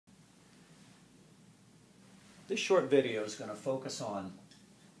This short video is going to focus on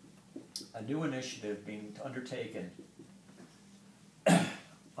a new initiative being undertaken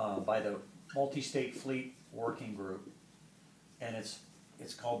by the Multi-State Fleet Working Group, and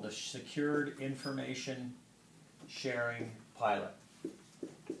it's called the Secured Information Sharing Pilot.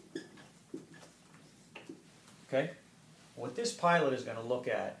 Okay? What this pilot is going to look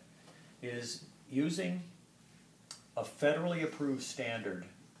at is using a federally approved standard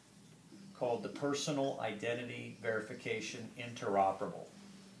called the Personal Identity Verification Interoperable.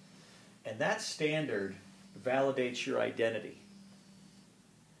 And that standard validates your identity.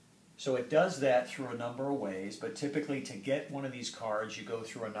 So it does that through a number of ways, but typically to get one of these cards, you go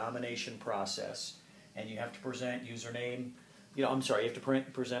through a nomination process, and you have to present username, you have to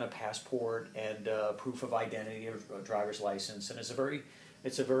present a passport and proof of identity, a driver's license, and it's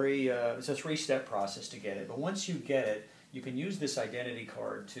a three-step process to get it. But once you get it, you can use this identity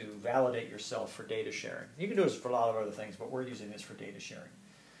card to validate yourself for data sharing. You can do this for a lot of other things, but we're using this for data sharing.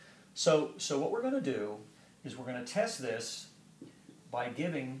 So what we're going to do is we're going to test this by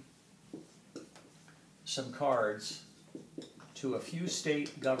giving some cards to a few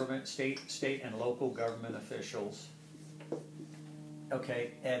state and local government officials,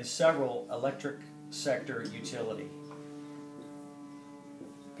 okay, and several electric sector utility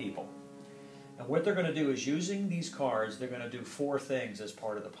people. And what they're going to do is, using these cards, they're going to do four things as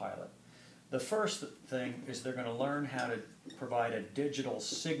part of the pilot. The first thing is they're going to learn how to provide a digital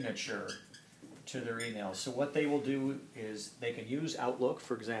signature to their emails. So what they will do is they can use Outlook,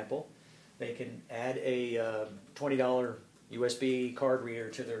 for example. They can add a $20 USB card reader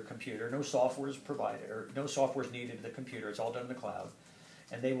to their computer. No software is provided, or no software is needed to the computer. It's all done in the cloud.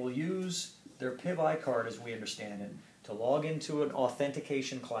 And they will use their PIV-I card, as we understand it, to log into an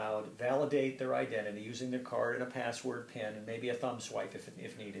authentication cloud, validate their identity using their card and a password PIN, and maybe a thumb swipe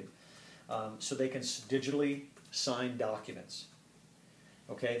if needed, so they can digitally sign documents.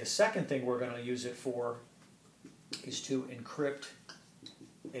 Okay, the second thing we're going to use it for is to encrypt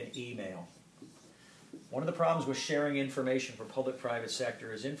an email. One of the problems with sharing information for public-private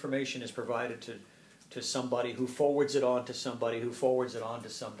sector is information is provided to somebody who forwards it on to somebody who forwards it on to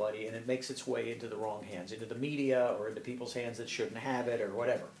somebody, and it makes its way into the wrong hands, into the media or into people's hands that shouldn't have it or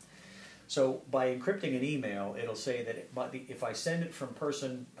whatever. So by encrypting an email, it'll say that if I send it from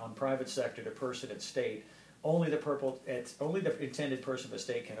person on private sector to person at state, only the intended person of the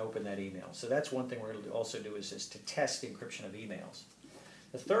state can open that email. So that's one thing we're going to also do, is to test the encryption of emails.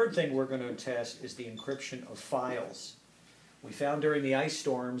 The third thing we're going to test is the encryption of files. We found during the ice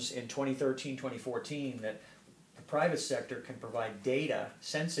storms in 2013, 2014 that the private sector can provide data,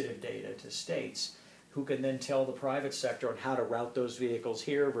 sensitive data, to states, who can then tell the private sector on how to route those vehicles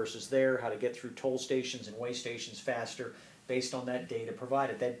here versus there, how to get through toll stations and way stations faster based on that data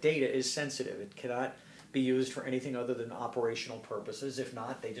provided. That data is sensitive. It cannot be used for anything other than operational purposes. If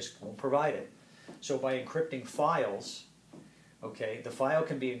not, they just won't provide it. So by encrypting files, okay, the file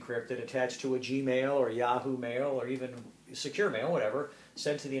can be encrypted, attached to a Gmail or Yahoo Mail or even secure mail, whatever,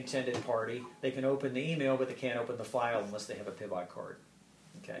 sent to the intended party. They can open the email, but they can't open the file unless they have a PIV-I card.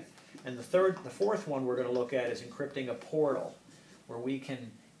 Okay, and the fourth one we're going to look at is encrypting a portal, where we can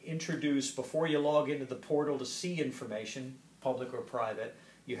introduce, before you log into the portal to see information, public or private,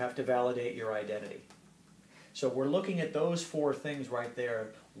 you have to validate your identity. So we're looking at those four things right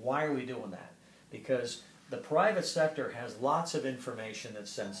there. Why are we doing that? Because the private sector has lots of information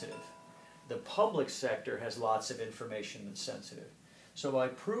that's sensitive. The public sector has lots of information that's sensitive. So by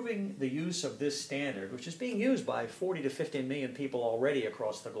proving the use of this standard, which is being used by 40 to 50 million people already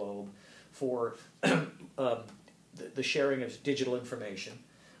across the globe for the sharing of digital information,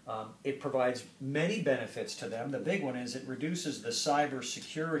 it provides many benefits to them. The big one is it reduces the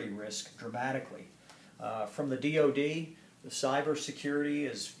cybersecurity risk dramatically. From the DoD, the cybersecurity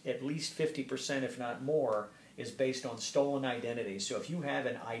is at least 50%, if not more, is based on stolen identity. So if you have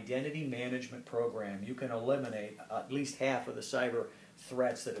an identity management program, you can eliminate at least half of the cyber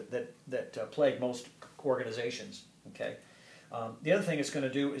threats that plague most organizations. Okay. The other thing it's going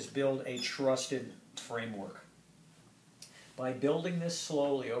to do is build a trusted framework. By building this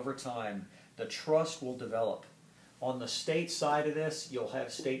slowly over time, the trust will develop. On the state side of this, you'll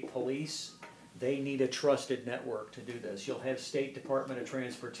have state police. They need a trusted network to do this. You'll have State Department of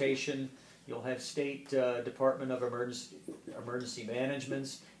Transportation. You'll have State Department of Emergency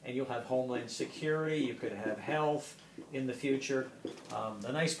Managements, and you'll have Homeland Security. You could have health in the future.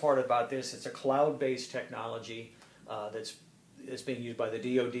 The nice part about this, it's a cloud-based technology that's being used by the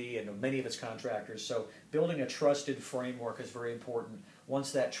DoD and many of its contractors. So building a trusted framework is very important.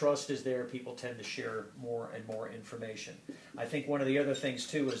 Once that trust is there, people tend to share more and more information. I think one of the other things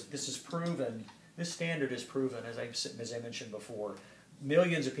too is this is proven This standard is proven, as I mentioned before.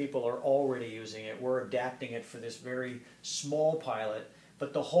 Millions of people are already using it. We're adapting it for this very small pilot.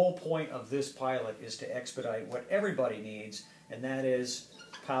 But the whole point of this pilot is to expedite what everybody needs, and that is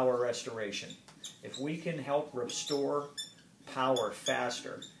power restoration. If we can help restore power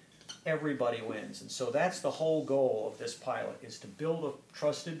faster, everybody wins. And so that's the whole goal of this pilot, is to build a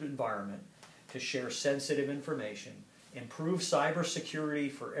trusted environment to share sensitive information, improve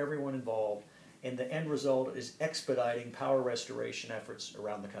cybersecurity for everyone involved, and the end result is expediting power restoration efforts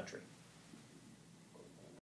around the country.